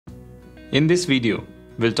In this video,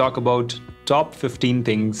 we'll talk about top 15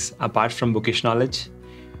 things apart from bookish knowledge,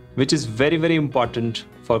 which is very important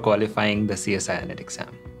for qualifying the CSIR NET exam.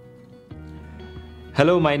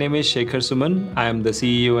 Hello, my name is Shekhar Suman. I am the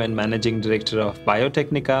CEO and Managing Director of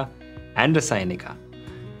Biotecnika and Rasayanika,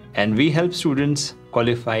 and we help students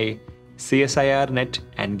qualify CSIR NET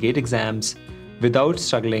and GATE exams without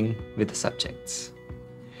struggling with the subjects.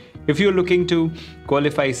 If you're looking to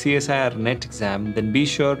qualify CSIR NET exam, then be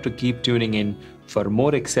sure to keep tuning in for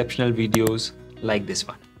more exceptional videos like this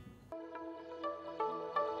one.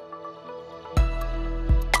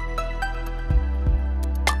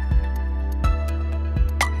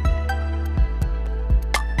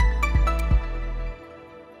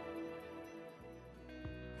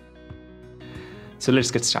 So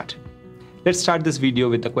let's get started. Let's start this video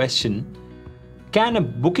with the question,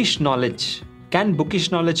 can bookish knowledge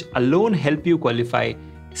alone help you qualify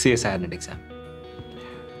CSIR NET exam?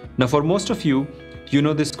 Now, for most of you, you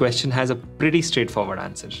know this question has a pretty straightforward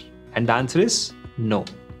answer. And the answer is no.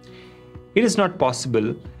 It is not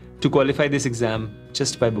possible to qualify this exam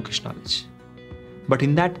just by bookish knowledge. But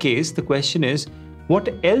in that case, the question is, what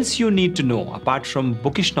else you need to know apart from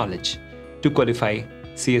bookish knowledge to qualify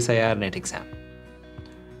CSIR NET exam?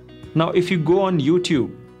 Now, if you go on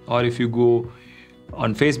YouTube, or if you go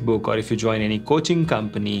on Facebook, or if you join any coaching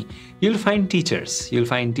company, you'll find teachers. You'll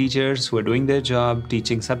find teachers who are doing their job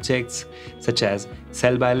teaching subjects such as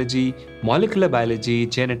cell biology, molecular biology,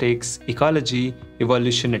 genetics, ecology,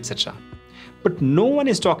 evolution, etc. But no one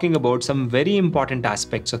is talking about some very important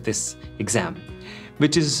aspects of this exam,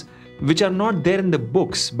 which are not there in the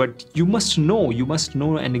books, but you must know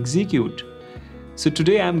and execute. So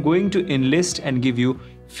today I'm going to enlist and give you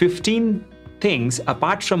 15 things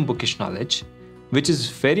apart from bookish knowledge, which is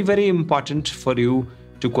very important for you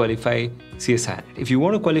to qualify CSIR NET. If you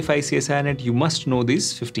want to qualify CSIR NET, you must know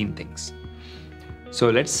these 15 things. So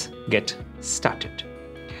let's get started.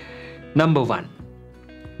 Number 1,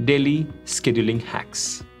 daily scheduling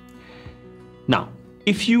hacks. Now,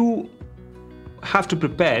 if you have to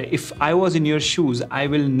prepare, if I was in your shoes, I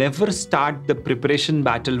will never start the preparation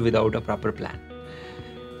battle without a proper plan.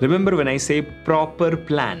 Remember, when I say proper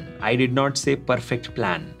plan, I did not say perfect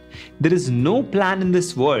plan. There is no plan in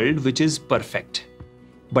this world which is perfect.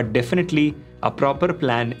 But definitely a proper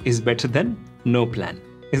plan is better than no plan,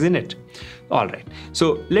 isn't it? All right.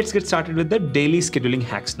 So let's get started with the daily scheduling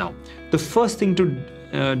hacks now. The first thing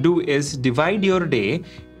to do is divide your day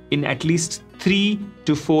in at least 3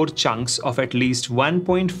 to 4 chunks of at least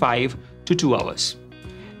 1.5 to 2 hours.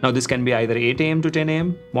 Now this can be either 8 a.m. to 10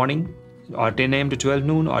 a.m. morning, or 10 a.m. to 12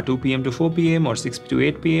 noon, or 2 p.m. to 4 p.m., or 6 to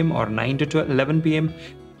 8 p.m., or 9 to 11 p.m.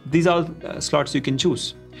 These are slots you can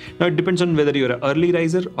choose. Now it depends on whether you're an early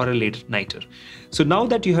riser or a late nighter. So now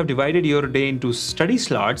that you have divided your day into study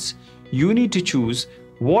slots, you need to choose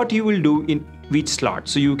what you will do in each slot.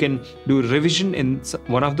 So you can do revision in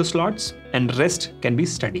one of the slots and rest can be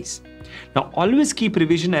studies. Now always keep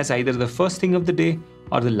revision as either the first thing of the day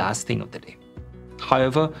or the last thing of the day.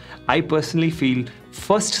 However, I personally feel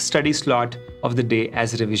first study slot of the day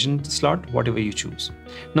as revision slot, whatever you choose.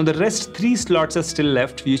 Now the rest 3 slots are still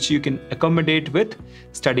left, which you can accommodate with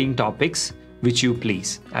studying topics which you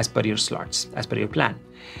please as per your slots, as per your plan.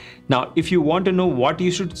 Now, if you want to know what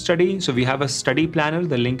you should study, so we have a study planner.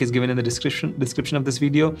 The link is given in the description of this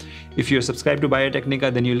video. If you're subscribed to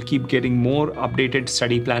Biotecnika, then you'll keep getting more updated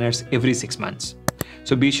study planners every 6 months.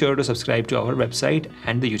 So be sure to subscribe to our website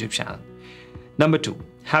and the YouTube channel. Number 2,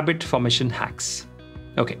 habit formation hacks.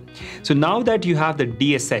 Okay, so now that you have the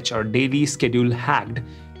DSH or daily schedule hacked,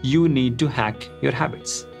 you need to hack your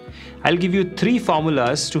habits. I'll give you 3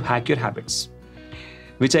 formulas to hack your habits,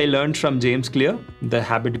 which I learned from James Clear, the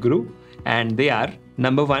habit guru, and they are: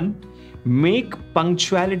 number 1, make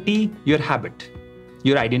punctuality your habit,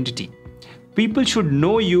 your identity. People should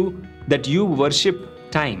know you that you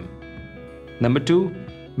worship time. Number 2,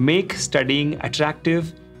 make studying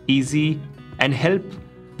attractive, easy, and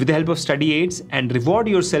with the help of study aids, and reward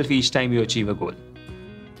yourself each time you achieve a goal.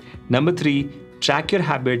 Number 3, track your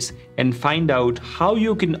habits and find out how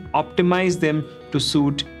you can optimize them to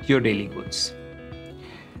suit your daily goals.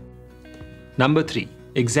 Number 3,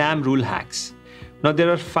 exam rule hacks. Now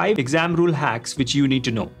there are 5 exam rule hacks which you need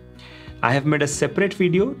to know. I have made a separate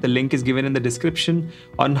video, the link is given in the description,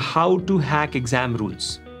 on how to hack exam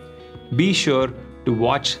rules. Be sure to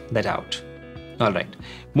watch that out. All right,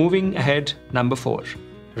 moving ahead, number 4,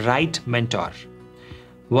 right mentor.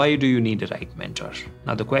 Why do you need a right mentor?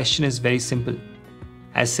 Now the question is very simple.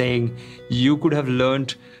 As saying, you could have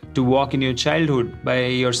learned to walk in your childhood by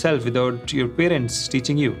yourself without your parents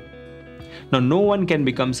teaching you. Now, no one can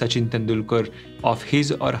become Sachin Tendulkar of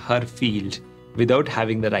his or her field without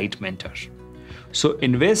having the right mentor. So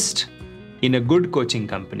invest in a good coaching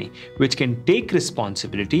company which can take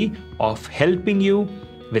responsibility of helping you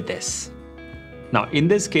with this. Now, in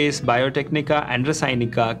this case, Biotecnika and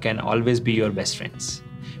Rasayanika can always be your best friends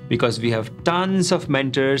because we have tons of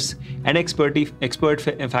mentors and expert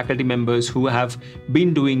faculty members who have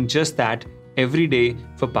been doing just that every day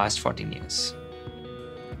for past 14 years.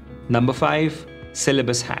 Number 5,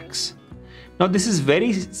 Syllabus Hacks. Now, this is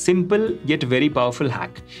very simple yet very powerful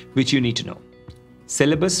hack which you need to know.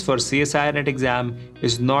 Syllabus for CSIR NET exam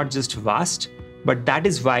is not just vast, but that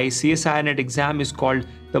is why CSIR NET exam is called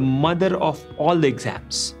the mother of all the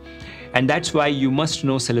exams. And that's why you must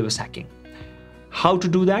know syllabus hacking. How to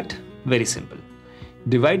do that? Very simple.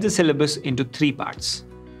 Divide the syllabus into 3 parts.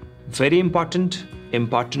 Very important,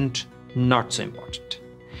 important, not so important.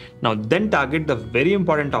 Now then target the very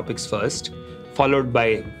important topics first, followed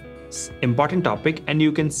by important topic, and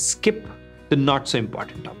you can skip the not so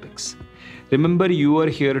important topics. Remember, you are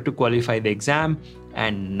here to qualify the exam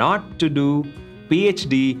and not to do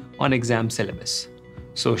PhD on exam syllabus.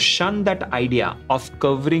 So shun that idea of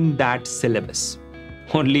covering that syllabus.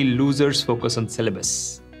 Only losers focus on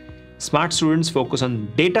syllabus. Smart students focus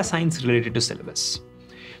on data science related to syllabus.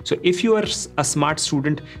 So if you are a smart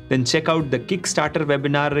student, then check out the Kickstarter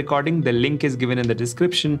webinar recording. The link is given in the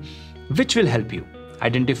description, which will help you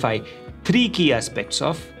identify 3 key aspects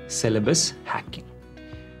of syllabus hacking.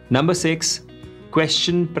 Number 6,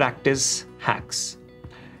 question practice hacks.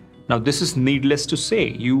 Now, this is needless to say.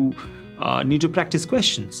 You need to practice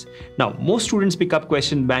questions. Now, most students pick up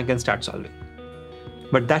question bank and start solving.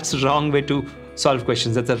 But that's the wrong way to solve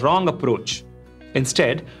questions. That's a wrong approach.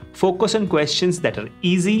 Instead, focus on questions that are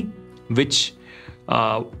easy, which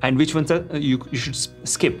ones you should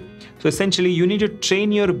skip. So essentially, you need to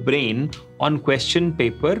train your brain on question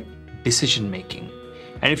paper decision making.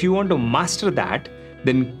 And if you want to master that,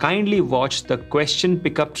 then kindly watch the question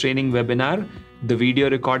pickup training webinar. The video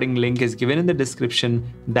recording link is given in the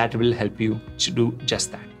description. That will help you to do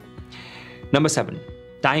just that. Number 7,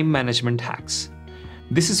 time management hacks.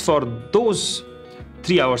 This is for those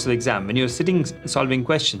 3 hours of the exam when you're sitting solving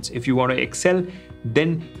questions. If you want to excel,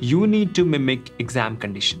 then you need to mimic exam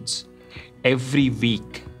conditions. Every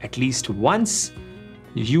week, at least once,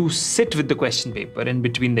 you sit with the question paper in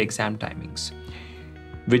between the exam timings,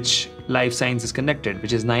 which life science is conducted,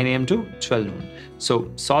 which is 9 a.m. to 12 noon.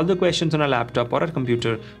 So solve the questions on a laptop or a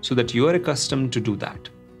computer so that you are accustomed to do that.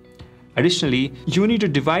 Additionally, you need to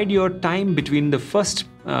divide your time between first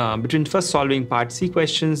solving part C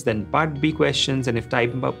questions, then part B questions, and if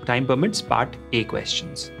time permits, part A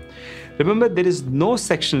questions. Remember, there is no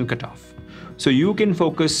sectional cutoff. So you can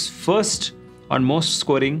focus first on most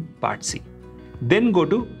scoring part C, then go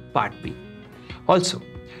to part B. Also,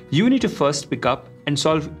 you need to first pick up and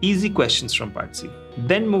solve easy questions from part C,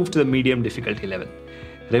 then move to the medium difficulty level.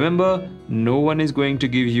 Remember, no one is going to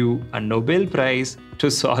give you a Nobel Prize to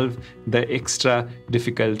solve the extra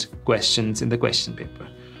difficult questions in the question paper.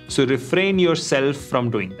 So refrain yourself from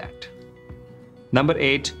doing that. Number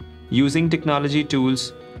 8, using technology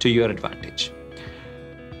tools to your advantage.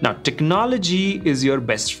 Now, technology is your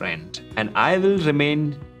best friend, and I will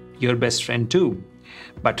remain your best friend too.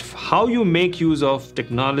 But how you make use of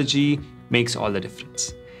technology makes all the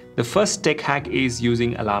difference. The first tech hack is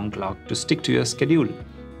using alarm clock to stick to your schedule.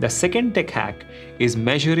 The second tech hack is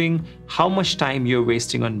measuring how much time you're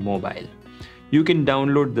wasting on mobile. You can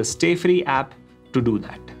download the Stay Free app to do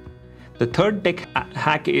that. The third tech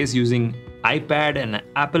hack is using iPad and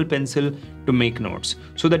Apple Pencil to make notes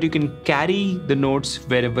so that you can carry the notes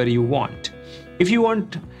wherever you want. If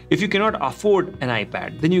you cannot afford an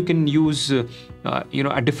iPad, then you can use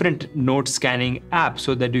a different note scanning app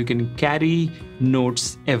so that you can carry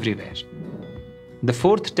notes everywhere. The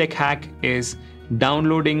fourth tech hack is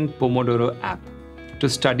downloading Pomodoro app to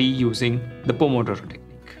study using the Pomodoro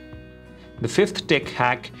technique. The fifth tech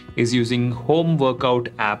hack is using home workout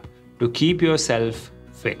app to keep yourself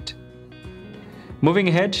fit. Moving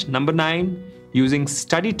ahead, number 9, using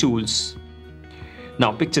study tools.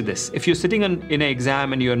 Now picture this, if you're sitting in an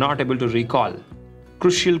exam and you're not able to recall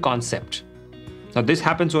crucial concept. Now this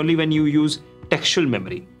happens only when you use textual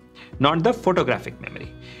memory, not the photographic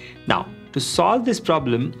memory. Now, to solve this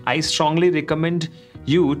problem, I strongly recommend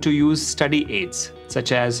you to use study aids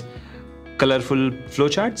such as colorful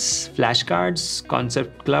flowcharts, flashcards,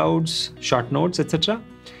 concept clouds, short notes, etc.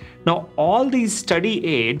 Now, all these study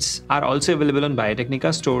aids are also available on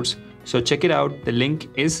Biotecnika stores, so check it out. The link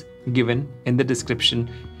is given in the description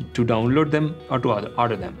to download them or to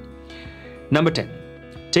order them. Number 10,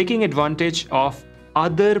 taking advantage of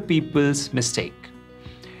other people's mistake.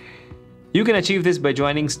 You can achieve this by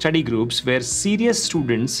joining study groups where serious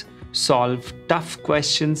students solve tough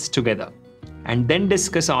questions together and then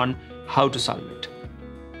discuss on how to solve it.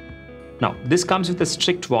 Now, this comes with a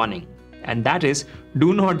strict warning, and that is,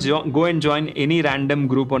 do not go and join any random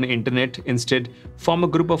group on the internet. Instead, form a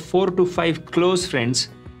group of 4 to 5 close friends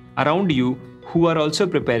around you who are also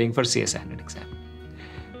preparing for CSIR NET exam.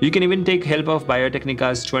 You can even take help of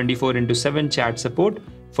Biotecnika's 24/7 chat support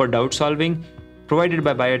for doubt solving, provided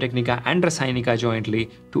by Biotecnika and Rasayanika jointly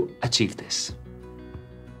to achieve this.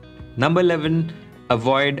 Number 11,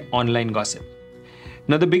 avoid online gossip.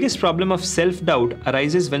 Now, the biggest problem of self-doubt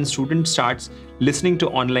arises when students starts listening to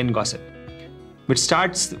online gossip, which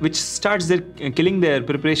starts killing their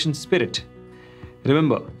preparation spirit.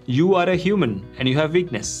 Remember, you are a human and you have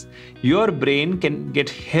weakness. Your brain can get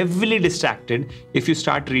heavily distracted if you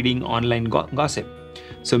start reading online gossip.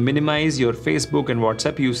 So minimize your Facebook and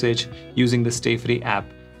WhatsApp usage using the Stay Free app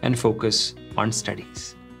and focus on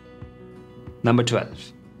studies. Number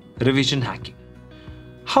 12, revision hacking.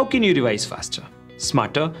 How can you revise faster,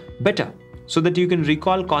 smarter, better, so that you can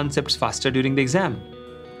recall concepts faster during the exam?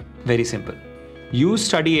 Very simple. Use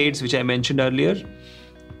study aids, which I mentioned earlier.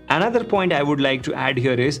 Another point I would like to add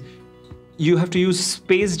here is you have to use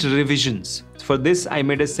spaced revisions. For this, I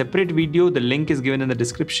made a separate video. The link is given in the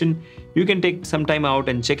description. You can take some time out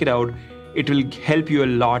and check it out. It will help you a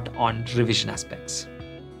lot on revision aspects.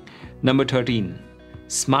 Number 13,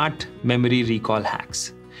 smart memory recall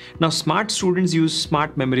hacks. Now, smart students use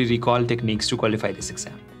smart memory recall techniques to qualify this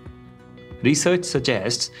exam. Research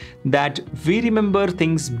suggests that we remember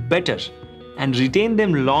things better and retain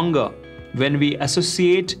them longer when we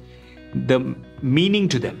associate the meaning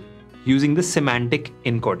to them using the semantic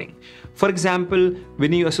encoding. For example,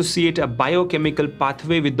 when you associate a biochemical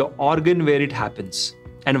pathway with the organ where it happens,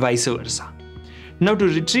 and vice versa. Now, to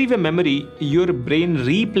retrieve a memory, your brain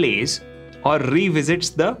replays or revisits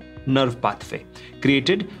the nerve pathway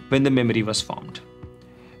created when the memory was formed.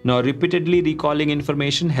 Now, repeatedly recalling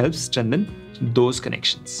information helps strengthen those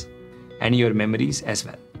connections and your memories as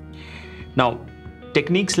well. Now,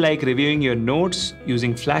 techniques like reviewing your notes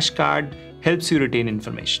using flashcard helps you retain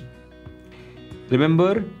information.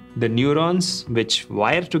 Remember, the neurons which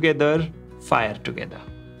wire together, fire together.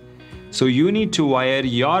 So you need to wire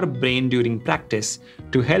your brain during practice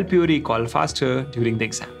to help you recall faster during the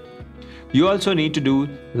exam. You also need to do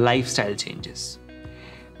lifestyle changes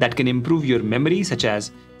that can improve your memory, such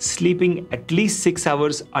as sleeping at least 6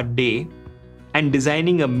 hours a day and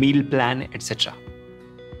designing a meal plan, etc.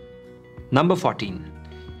 Number 14,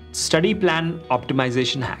 study plan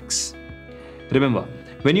optimization hacks. Remember,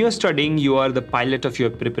 when you are studying, you are the pilot of your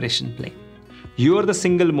preparation plane. You are the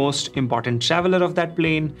single most important traveler of that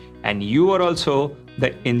plane, and you are also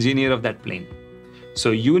the engineer of that plane.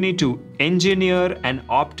 So you need to engineer and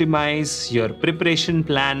optimize your preparation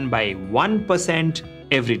plan by 1%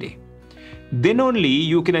 every day. Then only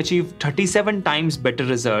you can achieve 37 times better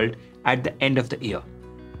result at the end of the year.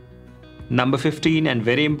 Number 15, and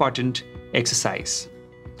very important, exercise.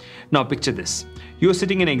 Now picture this. You're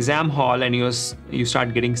sitting in an exam hall and you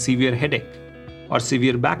start getting severe headache or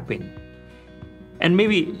severe back pain. And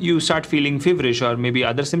maybe you start feeling feverish or maybe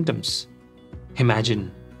other symptoms.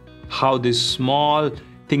 Imagine how these small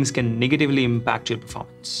things can negatively impact your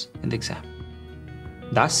performance in the exam.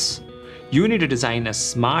 Thus, you need to design a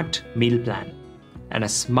smart meal plan and a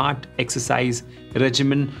smart exercise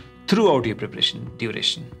regimen throughout your preparation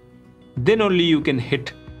duration. Then only you can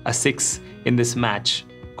hit a 6 in this match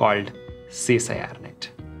called CSIR NET.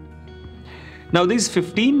 Now, these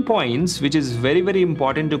 15 points, which is very, very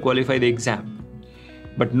important to qualify the exam,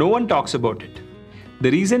 but no one talks about it. The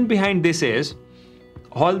reason behind this is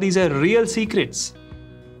all these are real secrets.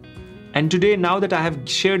 And today, now that I have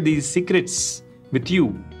shared these secrets with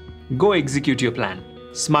you, go execute your plan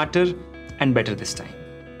smarter and better this time.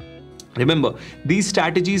 Remember, these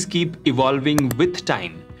strategies keep evolving with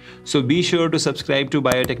time. So be sure to subscribe to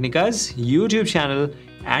Biotecnika's YouTube channel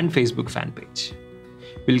and Facebook fan page.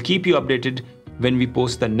 We'll keep you updated when we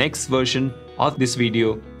post the next version of this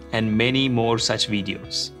video and many more such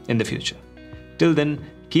videos in the future. Till then,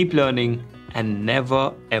 keep learning and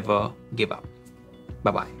never ever give up.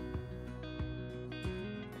 Bye-bye.